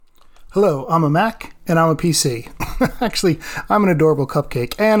Hello, I'm a Mac and I'm a PC. Actually, I'm an adorable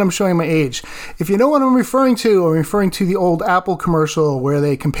cupcake and I'm showing my age. If you know what I'm referring to the old Apple commercial where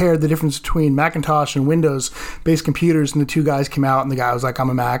they compared the difference between Macintosh and Windows-based computers, and the two guys came out and the guy was like, I'm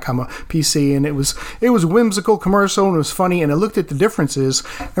a Mac, I'm a PC, and it was a whimsical commercial and it was funny, and it looked at the differences,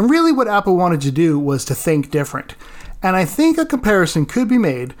 and really what Apple wanted to do was to think different. And I think a comparison could be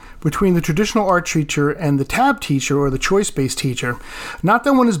made between the traditional art teacher and the tab teacher or the choice-based teacher. Not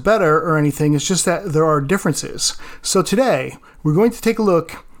that one is better or anything, it's just that there are differences. So today, we're going to take a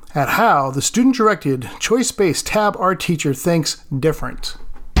look at how the student-directed, choice-based tab art teacher thinks different.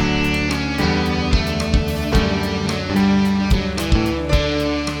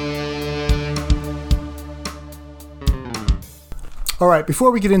 All right, before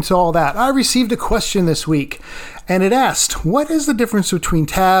we get into all that, I received a question this week, and it asked, what is the difference between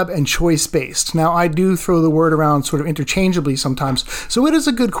tab and choice-based? Now, I do throw the word around sort of interchangeably sometimes, so it is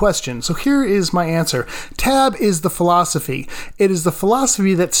a good question. So here is my answer. Tab is the philosophy. It is the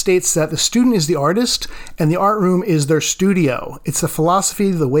philosophy that states that the student is the artist and the art room is their studio. It's the philosophy,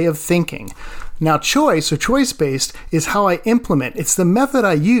 the way of thinking. Now, choice or choice-based is how I implement. It's the method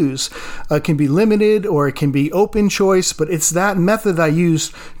I use. It can be limited or it can be open choice, but it's that method I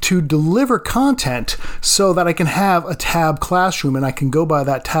use to deliver content so that I can have a tab classroom and I can go by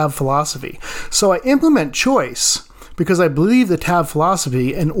that tab philosophy. So I implement choice because I believe the tab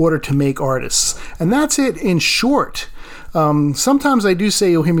philosophy in order to make artists. And that's it in short. Sometimes I do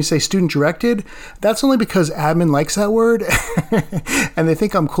say, you'll hear me say student directed. That's only because admin likes that word and they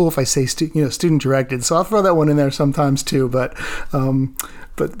think I'm cool if I say student directed. So I'll throw that one in there sometimes too, but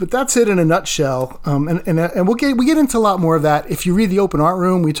that's it in a nutshell. And we get into a lot more of that. If you read the Open Art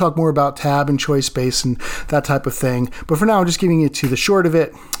Room, we talk more about tab and choice based and that type of thing. But for now, I'm just giving you to the short of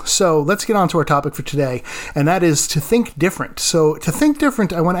it. So let's get on to our topic for today, and that is to think different. So to think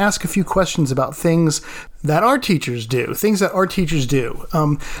different, I want to ask a few questions about things that art teachers do. Do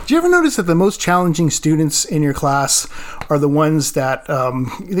you ever notice that the most challenging students in your class are the ones that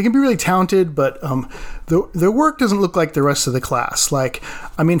they can be really talented, but their work doesn't look like the rest of the class? Like,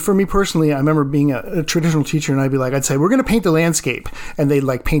 I mean, for me personally, I remember being a traditional teacher, and I'd say, we're going to paint the landscape, and they'd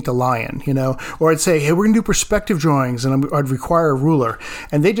like paint a lion, or I'd say, hey, we're going to do perspective drawings, and I'd require a ruler,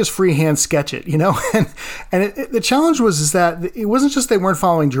 and they just freehand sketch it, and the challenge is that it wasn't just they weren't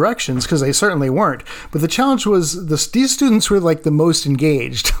following directions, because they certainly weren't, but the challenge was these students were like the most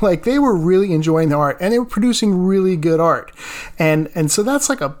engaged. Like, they were really enjoying the art, and they were producing really good art, and so that's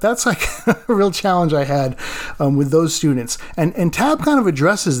like a real challenge I had with those students, and tab kind of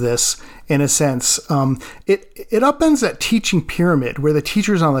addresses this in a sense. It upends that teaching pyramid where the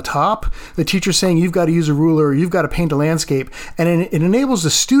teacher's on the top, the teacher's saying you've got to use a ruler or you've got to paint a landscape, and it enables the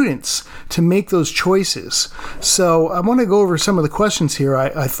students to make those choices. So I want to go over some of the questions here,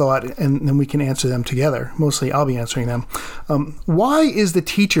 I thought, and then we can answer them together. Mostly I'll be answering them. Why is the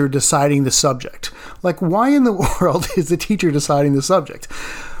teacher deciding the subject? Like, why in the world is the teacher deciding the subject?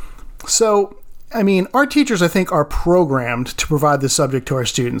 So, I mean, art teachers, I think, are programmed to provide the subject to our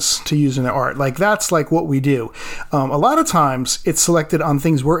students to use in their art. Like, that's like what we do. A lot of times it's selected on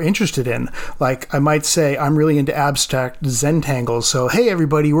things we're interested in. Like, I might say, I'm really into abstract Zentangles. So, hey,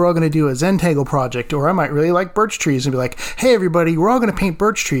 everybody, we're all going to do a Zentangle project. Or I might really like birch trees and be like, hey, everybody, we're all going to paint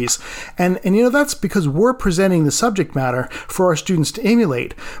birch trees. And that's because we're presenting the subject matter for our students to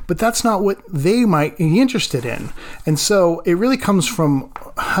emulate. But that's not what they might be interested in. And so it really comes from,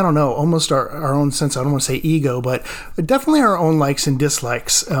 I don't know, almost our own sense. I don't want to say ego, but definitely our own likes and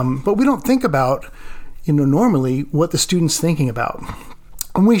dislikes. But we don't think about, normally what the student's thinking about.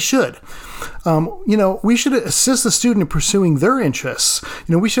 And we should. We should assist the student in pursuing their interests.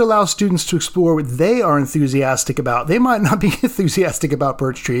 We should allow students to explore what they are enthusiastic about. They might not be enthusiastic about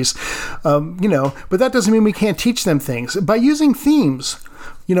birch trees, but that doesn't mean we can't teach them things. By using themes,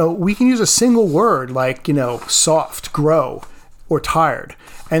 we can use a single word like, soft, grow, or tired.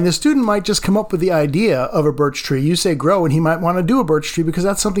 And the student might just come up with the idea of a birch tree. You say grow, and he might want to do a birch tree because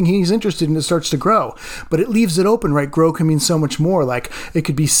that's something he's interested in. It starts to grow. But it leaves it open, right? Grow can mean so much more. Like, it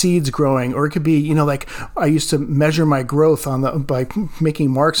could be seeds growing, or it could be, like I used to measure my growth by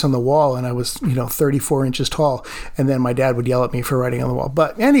making marks on the wall, and I was, 34 inches tall. And then my dad would yell at me for writing on the wall.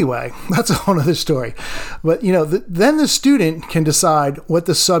 But anyway, that's a whole other story. But, then the student can decide what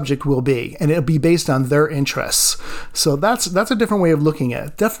the subject will be, and it'll be based on their interests. So that's a different way of looking at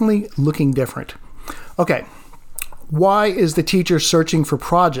it. Definitely looking different. Okay, Why is the teacher searching for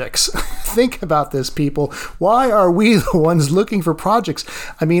projects? Think about this, people. Why are we the ones looking for projects?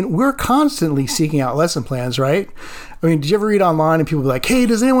 I mean, we're constantly seeking out lesson plans, right? I mean, did you ever read online and people be like, hey,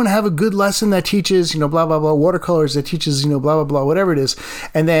 does anyone have a good lesson that teaches, blah, blah, blah, watercolors, that teaches, blah, blah, blah, whatever it is.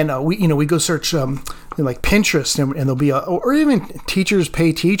 And then we go search like Pinterest and there'll be, or even teachers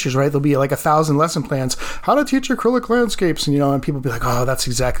pay teachers, right? There'll be like 1,000 lesson plans, how to teach acrylic landscapes. And people be like, oh, that's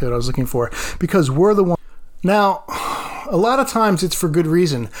exactly what I was looking for, because we're the one. Now, a lot of times it's for good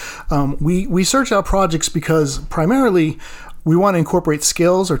reason. We search out projects because primarily we want to incorporate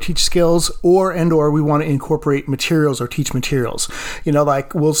skills or teach skills, or we want to incorporate materials or teach materials.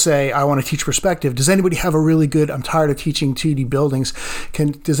 Like we'll say, I want to teach perspective. Does anybody have a really good, I'm tired of teaching 2D buildings.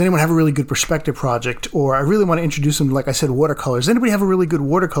 Does anyone have a really good perspective project? Or I really want to introduce them, like I said, watercolors. Does anybody have a really good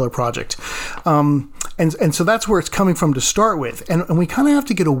watercolor project? And so that's where it's coming from to start with. And we kind of have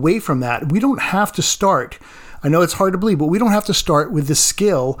to get away from that. We don't have to start, I know it's hard to believe, but we don't have to start with the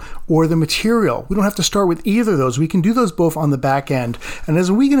skill or the material. We don't have to start with either of those. We can do those both on the back end. And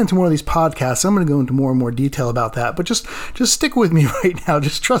as we get into more of these podcasts, I'm going to go into more and more detail about that. But just stick with me right now.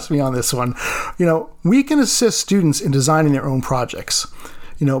 Just trust me on this one. We can assist students in designing their own projects.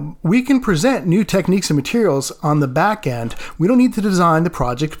 We can present new techniques and materials on the back end. We don't need to design the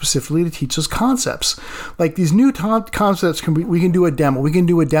project specifically to teach those concepts. Like these new concepts, we can do a demo. We can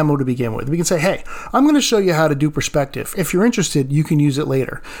do a demo to begin with. We can say, hey, I'm going to show you how to do perspective. If you're interested, you can use it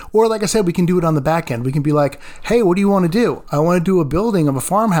later. Or like I said, we can do it on the back end. We can be like, hey, what do you want to do? I want to do a building of a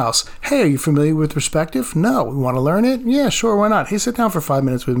farmhouse. Hey, are you familiar with perspective? No. We want to learn it? Yeah, sure. Why not? Hey, sit down for 5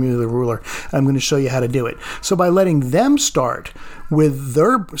 minutes with me with a ruler. I'm going to show you how to do it. So by letting them start with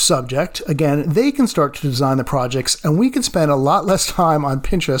their subject, again, they can start to design the projects, and we can spend a lot less time on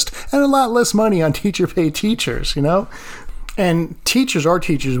Pinterest and a lot less money on teacher pay teachers, And teachers, our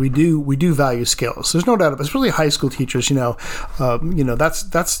teachers, we do value skills. There's no doubt about it. Especially high school teachers,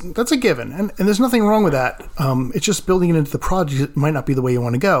 that's a given, and there's nothing wrong with that. It's just building it into the project. It might not be the way you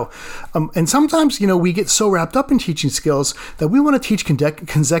want to go, and sometimes we get so wrapped up in teaching skills that we want to teach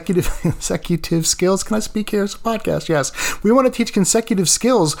consecutive skills. Can I speak here? It's a podcast. Yes, we want to teach consecutive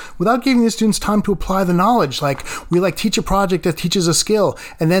skills without giving the students time to apply the knowledge. Like we teach a project that teaches a skill,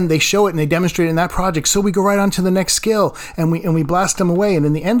 and then they show it and they demonstrate it in that project. So we go right on to the next skill. And we blast them away. And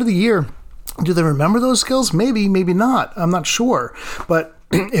in the end of the year, do they remember those skills? Maybe, maybe not. I'm not sure. But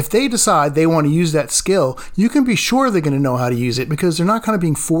if they decide they want to use that skill, you can be sure they're going to know how to use it, because they're not kind of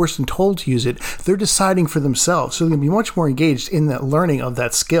being forced and told to use it. They're deciding for themselves. So they're going to be much more engaged in that learning of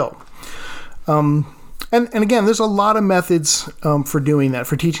that skill. And again, there's a lot of methods for doing that,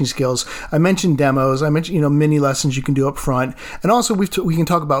 for teaching skills. I mentioned demos. I mentioned mini lessons you can do up front, and also we can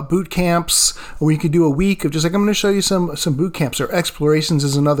talk about boot camps, or you could do a week of just like, I'm going to show you some boot camps, or explorations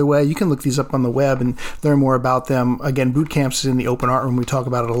is another way. You can look these up on the web and learn more about them. Again, boot camps is in the Open Art Room. We talk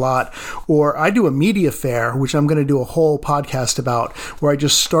about it a lot. Or I do a media fair, which I'm going to do a whole podcast about, where I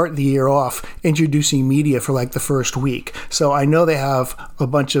just start the year off introducing media for like the first week. So I know they have a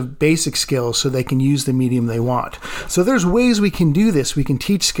bunch of basic skills, so they can use the medium they want. So there's ways we can do this. We can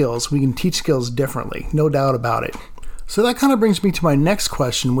teach skills. We can teach skills differently. No doubt about it. So that kind of brings me to my next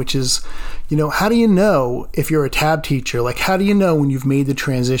question, which is, how do you know if you're a tab teacher? Like, how do you know when you've made the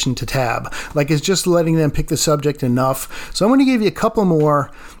transition to tab? Like, is just letting them pick the subject enough? So I'm going to give you a couple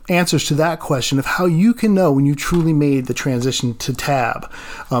more answers to that question of how you can know when you truly made the transition to tab,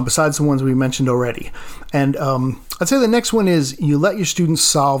 besides the ones we mentioned already. And I'd say the next one is you let your students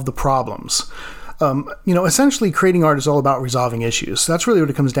solve the problems. Essentially creating art is all about resolving issues. That's really what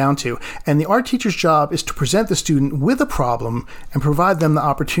it comes down to. And the art teacher's job is to present the student with a problem and provide them the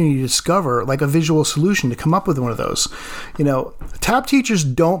opportunity to discover like a visual solution, to come up with one of those. Tab teachers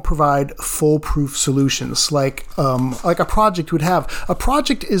don't provide foolproof solutions like a project would have. A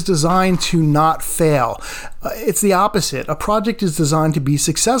project is designed to not fail. It's the opposite. A project is designed to be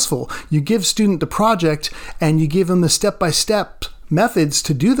successful. You give student the project and you give them the step-by-step methods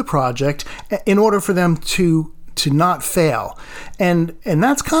to do the project in order for them to not fail. And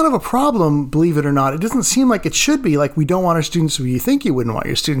that's kind of a problem, believe it or not. It doesn't seem like it should be. Like, we don't want our students, you think you wouldn't want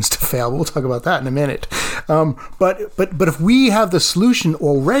your students to fail. We'll talk about that in a minute. But if we have the solution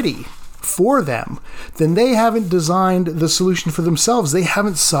already for them, then they haven't designed the solution for themselves. They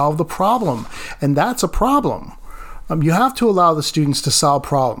haven't solved the problem. And that's a problem. You have to allow the students to solve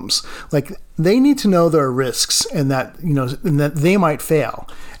problems. Like, they need to know there are risks and that, and that they might fail,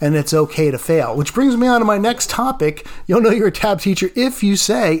 and it's okay to fail. Which brings me on to my next topic. You'll know you're a tab teacher if you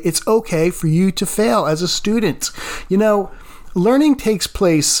say it's okay for you to fail as a student. Learning takes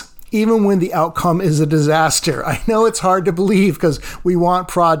place even when the outcome is a disaster. I know it's hard to believe because we want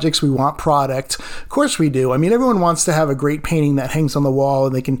projects, we want product. Of course we do. I mean, everyone wants to have a great painting that hangs on the wall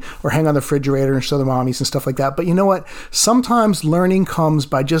and they can, or hang on the refrigerator and show their mommies and stuff like that. But you know what? Sometimes learning comes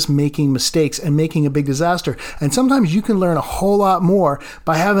by just making mistakes and making a big disaster. And sometimes you can learn a whole lot more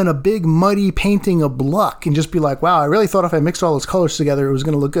by having a big muddy painting of luck and just be like, wow, I really thought if I mixed all those colors together, it was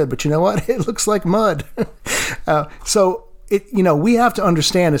going to look good. But you know what? It looks like mud. We have to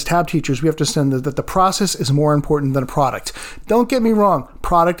understand as tab teachers, we have to understand that the process is more important than a product. Don't get me wrong.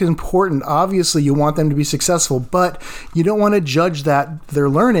 Product is important. Obviously, you want them to be successful, but you don't want to judge that they're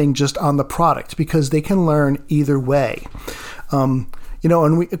learning just on the product because they can learn either way. And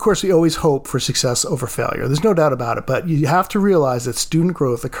we always hope for success over failure. There's no doubt about it, but you have to realize that student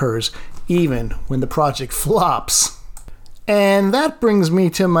growth occurs even when the project flops. And that brings me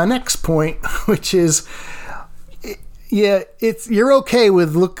to my next point, which is, you're okay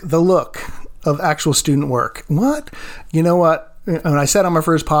with the look of actual student work. What? You know what? And I said on my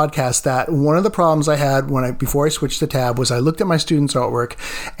first podcast that one of the problems I had before I switched to tab was I looked at my students' artwork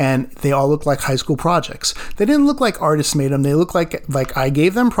and they all looked like high school projects. They didn't look like artists made them. They looked like I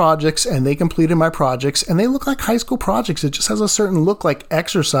gave them projects and they completed my projects and they look like high school projects. It just has a certain look like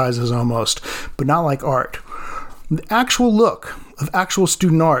exercises almost, but not like art. The actual look of actual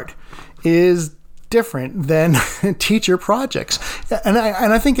student art is different than teacher projects. And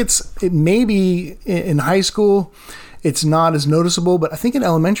I think it may be in high school, it's not as noticeable, but I think in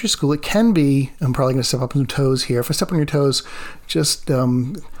elementary school it can be. I'm probably going to step up on some toes here. If I step on your toes, just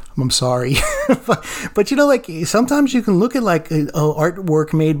I'm sorry. but sometimes you can look at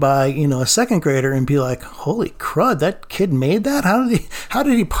artwork made by, a second grader and be like, holy crud, that kid made that? How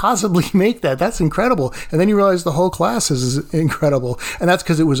did he possibly make that? That's incredible. And then you realize the whole class is incredible. And that's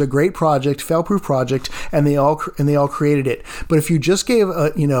because it was a great project, fail-proof project, and they all created it. But if you just gave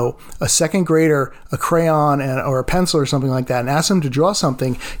a second grader a crayon or a pencil or something like that and asked them to draw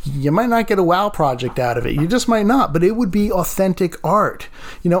something, you might not get a wow project out of it. You just might not, but it would be authentic art.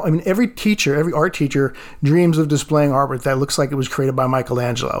 Every art teacher dreams of displaying artwork that looks like it was created by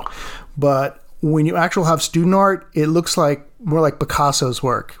Michelangelo. But when you actually have student art, it looks like more like Picasso's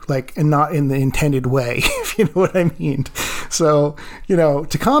work, and not in the intended way, if you know what I mean. So,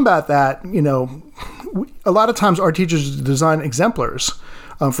 to combat that, a lot of times art teachers design exemplars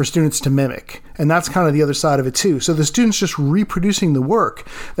for students to mimic. And that's kind of the other side of it too. So the student's just reproducing the work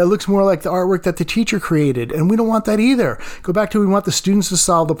that looks more like the artwork that the teacher created. And we don't want that either. Go back to, we want the students to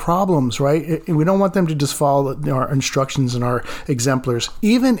solve the problems, right? We don't want them to just follow our instructions and our exemplars,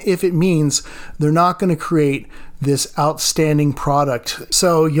 even if it means they're not going to create this outstanding product.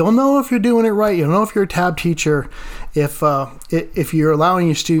 So you'll know if you're doing it right. You'll know if you're a tab teacher if you're allowing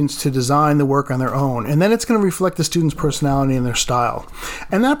your students to design the work on their own. And then it's going to reflect the student's personality and their style.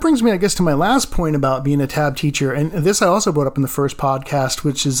 And that brings me, I guess, to my last point about being a tab teacher. And this I also brought up in the first podcast,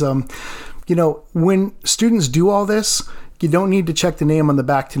 which is, when students do all this, you don't need to check the name on the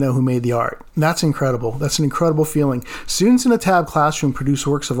back to know who made the art. That's incredible. That's an incredible feeling. Students in a tab classroom produce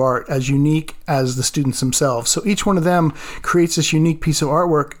works of art as unique as the students themselves. So each one of them creates this unique piece of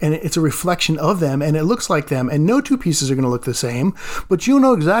artwork, and it's a reflection of them, and it looks like them. And no two pieces are going to look the same, but you'll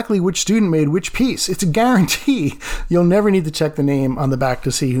know exactly which student made which piece. It's a guarantee. You'll never need to check the name on the back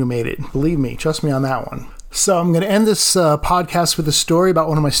to see who made it. Believe me, trust me on that one. So I'm going to end this podcast with a story about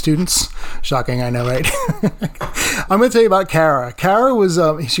one of my students. Shocking, I know, right? I'm going to tell you about Kara. Kara was,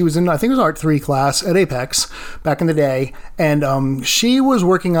 she was in, I think it was Art 3 class at Apex back in the day. And she was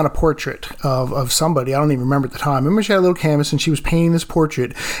working on a portrait of somebody. I don't even remember at the time. I remember she had a little canvas and she was painting this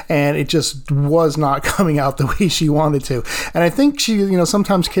portrait and it just was not coming out the way she wanted to. And I think she,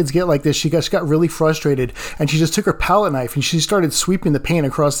 sometimes kids get like this. She got really frustrated and she just took her palette knife and she started sweeping the paint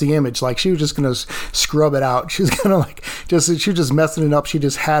across the image. Like she was just going to scrub it out. She was gonna she was just messing it up. She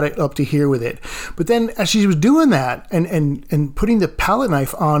just had it up to here with it. But then as she was doing that and putting the palette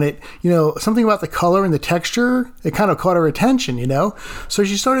knife on it, something about the color and the texture, it kind of caught her attention, So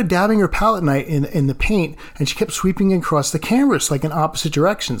she started dabbing her palette knife in the paint and she kept sweeping across the canvas like in opposite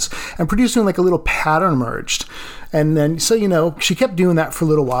directions and producing like a little pattern emerged. And then, so, she kept doing that for a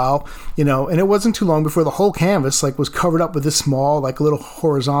little while, and it wasn't too long before the whole canvas was covered up with this small, little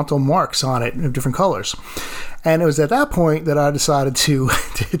horizontal marks on it of different colors. And it was at that point that I decided to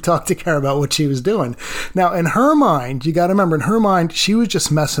talk to Kara about what she was doing. Now, in her mind, you got to remember, in her mind, she was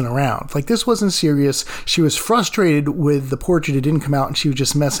just messing around. Like, this wasn't serious. She was frustrated with the portrait. It didn't come out, and she was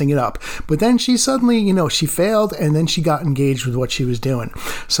just messing it up. But then she suddenly, she failed, and then she got engaged with what she was doing.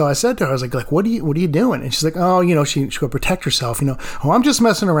 So I said to her, I was like, what are you doing? And she's like, oh, she would protect herself. Oh, I'm just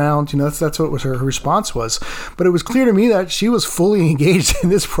messing around. That's what was her response was. But it was clear to me that she was fully engaged in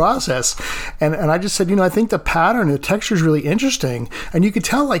this process. And I just said, I think the pattern, the texture is really interesting. And you could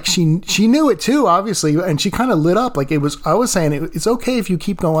tell, like, she knew it too, obviously, and she kind of lit up. Like, I was saying, it's okay if you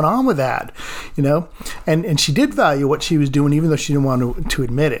keep going on with that, and she did value what she was doing, even though she didn't want to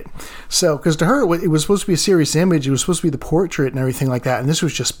admit it. So, because to her, it was supposed to be a serious image. It was supposed to be the portrait and everything like that. And this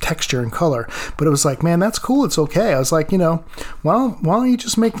was just texture and color. But it was like, man, that's cool. It's okay. I was like, why don't you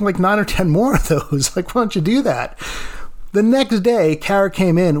just make like 9 or 10 more of those? Like, why don't you do that? The next day, Kara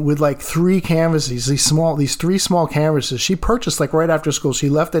came in with like 3 canvases, these 3 small canvases. She purchased like right after school. She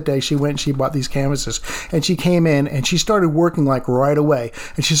left that day. She went and she bought these canvases, and she came in and she started working like right away.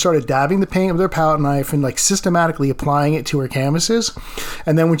 And she started dabbing the paint with her palette knife and like systematically applying it to her canvases.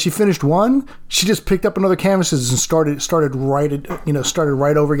 And then when she finished one, she just picked up another canvases and started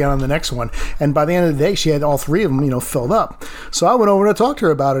right over again on the next one. And by the end of the day, she had all 3 of them, filled up. So I went over to talk to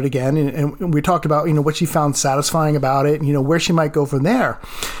her about it again, and we talked about what she found satisfying about it. Where she might go from there.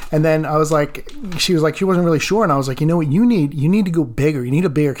 And then I was like, she wasn't really sure. And I was like, what you need to go bigger. You need a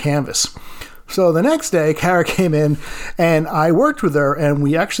bigger canvas. So the next day, Kara came in and I worked with her, and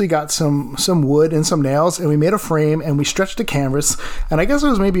we actually got some wood and some nails, and we made a frame and we stretched the canvas. And I guess it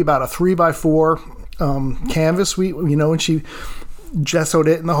was maybe about a 3x4 canvas. And she gessoed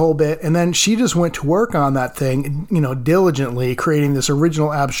it and the whole bit, and then she just went to work on that thing, diligently creating this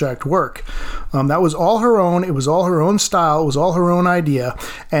original abstract work. That was all her own. It was all her own style. It was all her own idea,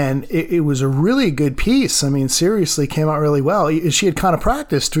 and it was a really good piece. I mean, seriously, came out really well. She had kind of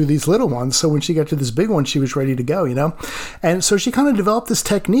practiced through these little ones, so when she got to this big one, she was ready to go, And so she kind of developed this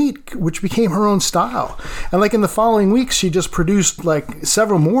technique, which became her own style. And like in the following weeks, she just produced like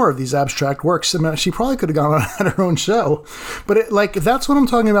several more of these abstract works. I mean, she probably could have gone on at her own show, but that's what I'm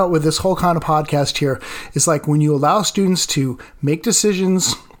talking about with this whole kind of podcast here. Is like when you allow students to make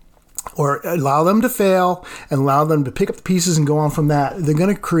decisions or allow them to fail and allow them to pick up the pieces and go on from that, they're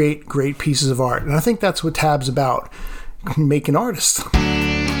going to create great pieces of art. And I think that's what Tab's about, making artists.